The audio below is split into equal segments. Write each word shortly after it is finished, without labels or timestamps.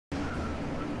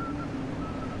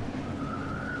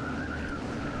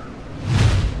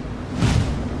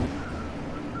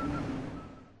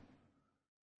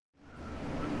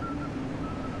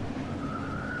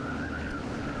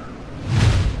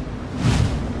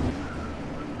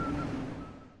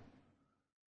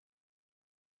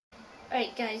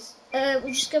Right, guys.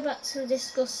 We'll just go back to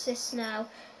discuss this now.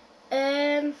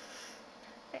 Right,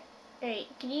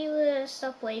 can you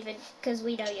stop waving? Because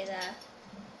we know you're there.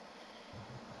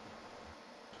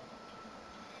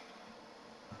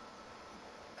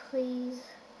 Please.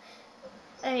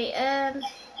 Right,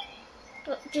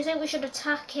 do you think we should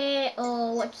attack it,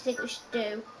 or what do you think we should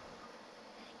do?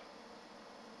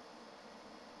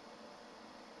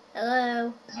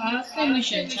 Hello? I think we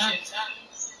should attack.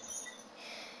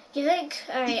 Do you think?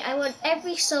 Alright, I want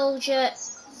every soldier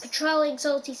patrolling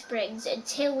Salty Springs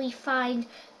until we find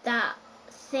that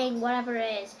thing, whatever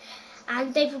it is.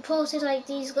 And they've reported like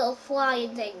these little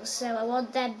flying things, so I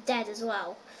want them dead as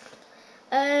well.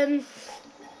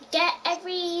 Get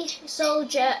every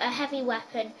soldier a heavy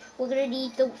weapon. We're gonna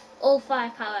need all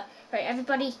firepower. Right,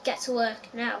 everybody get to work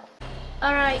now.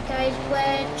 Alright guys,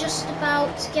 we're just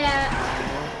about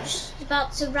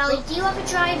to rally. Do you have a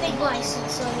driving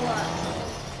license or what?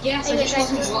 Yes, I just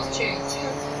wasn't watching.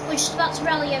 We're just about to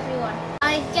rally everyone.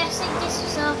 I'm guessing this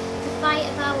is the fight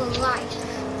of our life,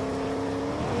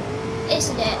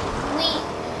 isn't it?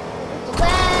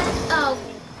 Oh,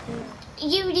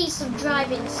 you need some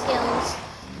driving skills.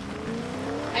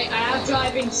 I have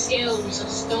driving skills, I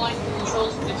still like the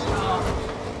controls of this car.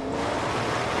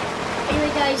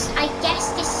 Anyway guys, I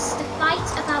guess this is the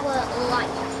fight of our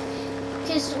life.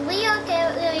 Because we are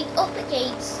going up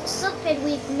against something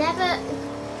we've never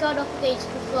gone up against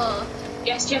before.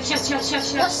 Yes.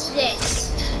 What's this?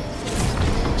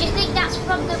 Do you think that's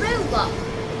from the robot?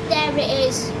 There it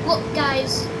is. Look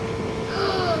guys.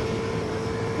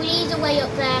 We need a way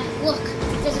up there. Look,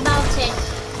 there's a mountain.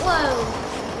 Whoa.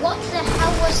 What the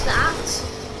hell was that?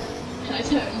 I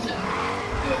don't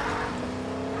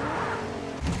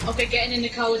know. Okay, getting in the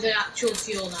car with the actual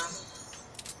fuel now.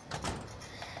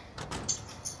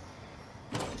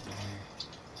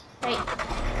 Right.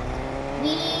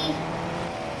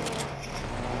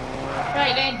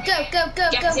 Right then. Go.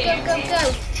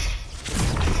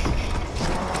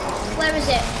 Where is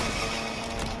it?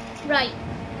 Right.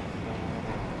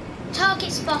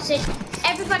 Target spotted.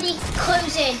 Everybody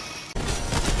close in.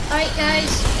 Alright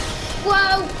guys.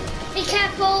 Whoa! Be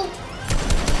careful!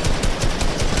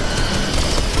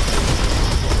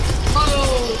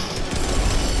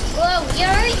 Whoa, you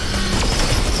alright?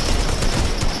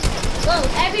 Whoa,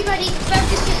 everybody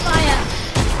focus your fire.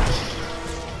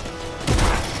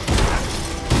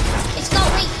 It's got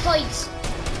weak points.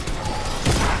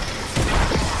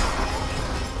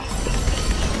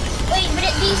 Wait a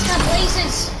minute, these have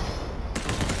lasers.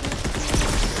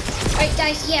 Right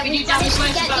guys, yeah, we managed to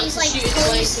get these like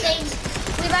toys things.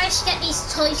 We managed to get these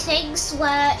toy things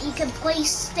where you can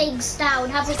place things down,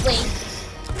 haven't we?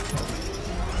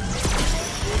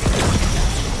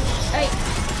 Right.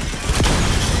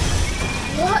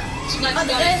 What on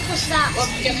earth was that?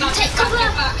 Take cover!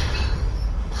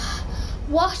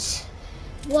 What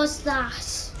was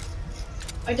that?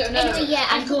 I don't know. Anyway, yeah,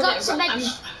 I forgot to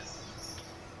mention.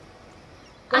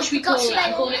 What should we call it?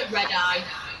 I'm calling it Red Eye.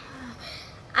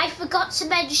 I forgot to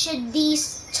mention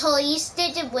these toys,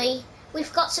 didn't we? We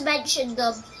forgot to mention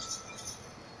them.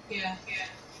 Yeah.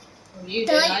 Well, you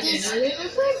They're did. like I these, didn't know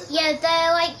anything. yeah,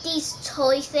 they're like these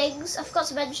toy things. I forgot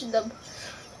to mention them.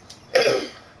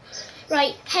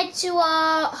 Right, head to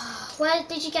our. Where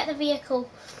did you get the vehicle?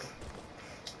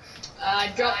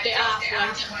 I dropped it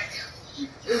halfway.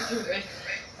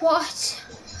 What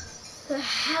the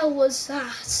hell was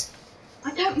that?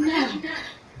 I don't know.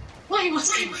 Why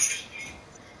was it?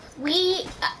 We,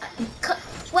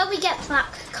 when we get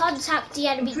back, contact the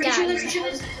enemy gang.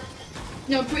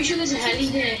 No, I'm pretty sure there's a heli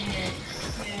here.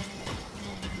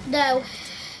 No.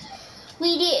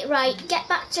 We need, right, get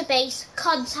back to base,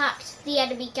 contact the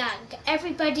enemy gang.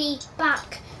 Everybody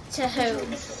back to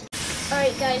home.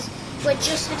 Alright guys, we're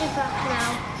just heading back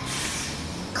now.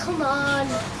 Come on.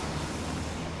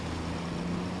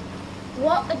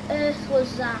 What on earth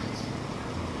was that?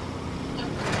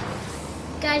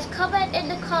 Guys, comment in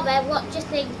the comment what do you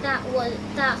think that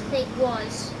thing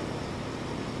was.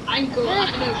 I know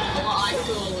what I'm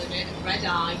calling it, Red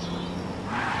Eye.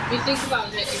 If you think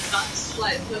about it, if that's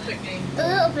like a perfect name. A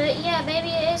little bit, yeah, maybe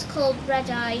it is called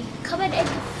Red Eye. Comment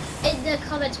in the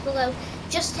comments below.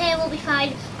 Just here will be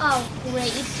fine. Oh,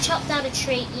 wait, you've chopped down a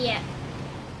tree, yeah.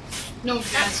 No,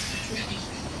 that's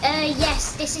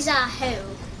yes, this is our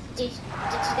home. Did you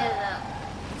know that?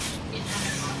 Yeah.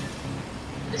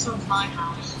 This one's my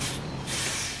house.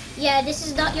 Yeah, this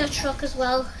is not your truck as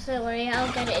well. Don't worry,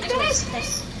 I'll get it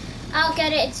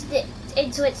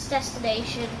into its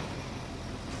destination.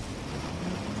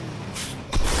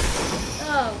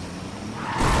 Oh.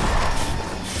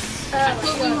 I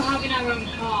thought we were having our own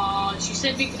cars. You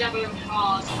said we could have our own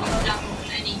cars and we could have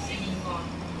anything we want.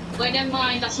 But never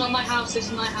mind, that's not my house, this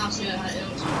is my house here at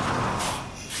Hilton.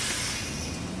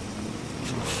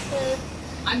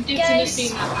 I'm ditching this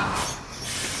being my house.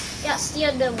 That's the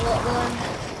underwater one.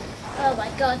 Oh my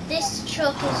god, this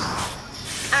truck is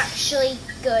actually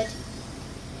good.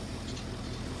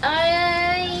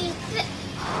 I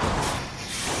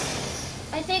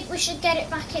think we should get it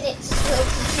back in its little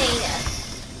container.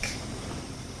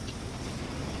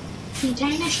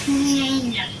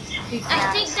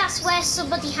 I think that's where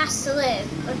somebody has to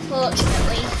live,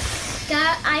 unfortunately.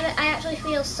 I actually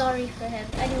feel sorry for him.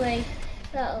 Anyway,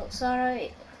 that looks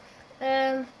alright.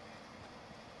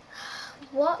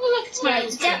 What? Oh, look, it's my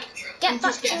Get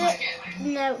back to the...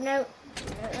 No,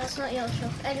 that's not your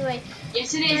truck. Anyway.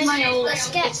 Yes, it is my old.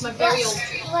 It's my very old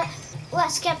truck.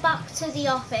 Let's get back to the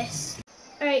office.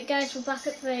 Alright guys, we're back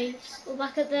at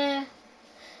the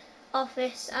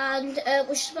office, and we're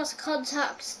just about to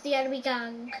contact the enemy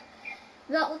gang.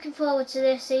 Not looking forward to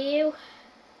this, are you?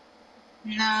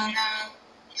 No.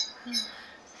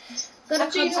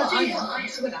 Gonna contact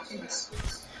them.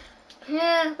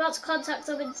 Yeah, about to contact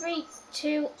them in 3,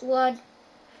 2, 1.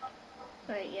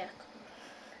 Right, yeah.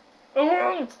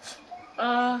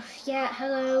 Yeah,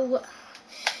 hello.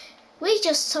 We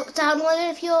just took down one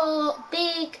of your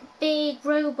big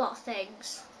robot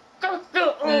things. Red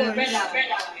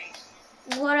Eye.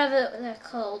 Whatever they're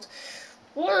called.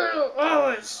 They're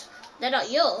ours. They're not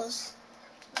yours.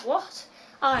 What?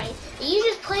 Alright, are you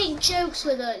just playing jokes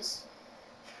with us?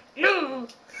 No.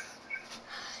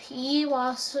 You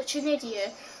are such an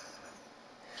idiot.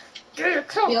 We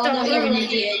all know you're an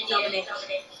idiot, Dominic.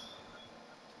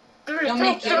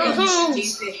 Dominic, you're going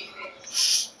stupid.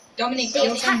 Dominic, They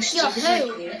you're attacked your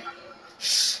home.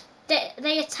 stupid.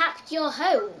 They attacked your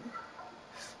home.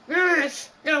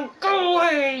 No, go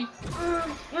away.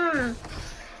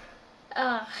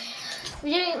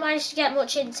 We didn't manage to get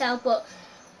much intel, but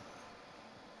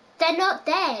they're not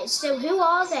theirs. So who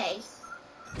are they?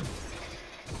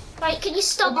 Right, can you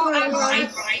stop running around?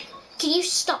 Can you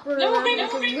stop running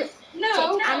around?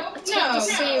 No, take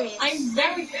this serious.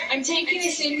 I'm taking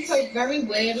this info very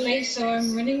weirdly, so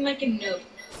I'm running like a noob.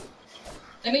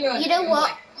 Let me run. You know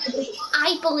what?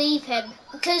 I believe him,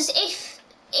 because if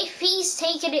he's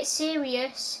taking it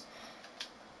serious,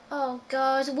 oh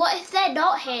god, what if they're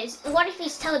not his? What if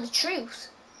he's telling the truth?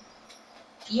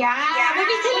 Yeah,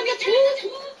 maybe telling the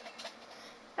truth.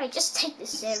 Right, just take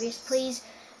this serious, please.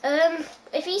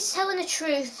 If he's telling the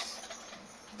truth,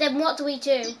 then what do?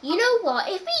 You know what?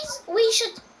 We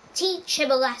should teach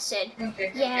him a lesson.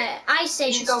 Okay. Yeah, I say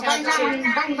We should go bang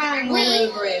bang all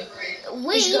over him.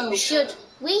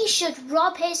 We should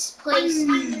rob his place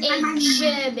in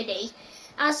Germany.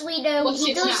 As we know, Watch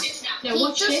he this does. now. No,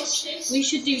 watch this. We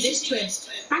should do this to him.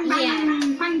 Bang Yeah.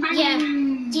 bang bang. Yeah.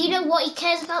 Do you know what he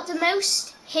cares about the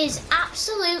most? His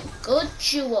absolute good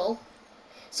jewel.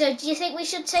 So, do you think we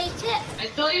should take it? I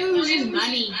thought it was his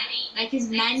money. Like his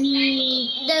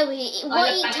money. No, what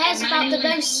he cares about the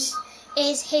most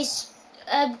is his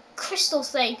crystal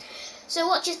thing. So,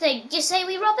 what do you think? Do you say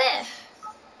we rob it?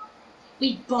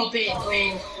 We bob it.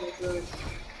 Oh, so good.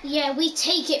 Yeah, we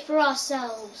take it for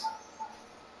ourselves.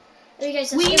 There you go.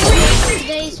 So We that's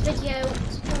today's video.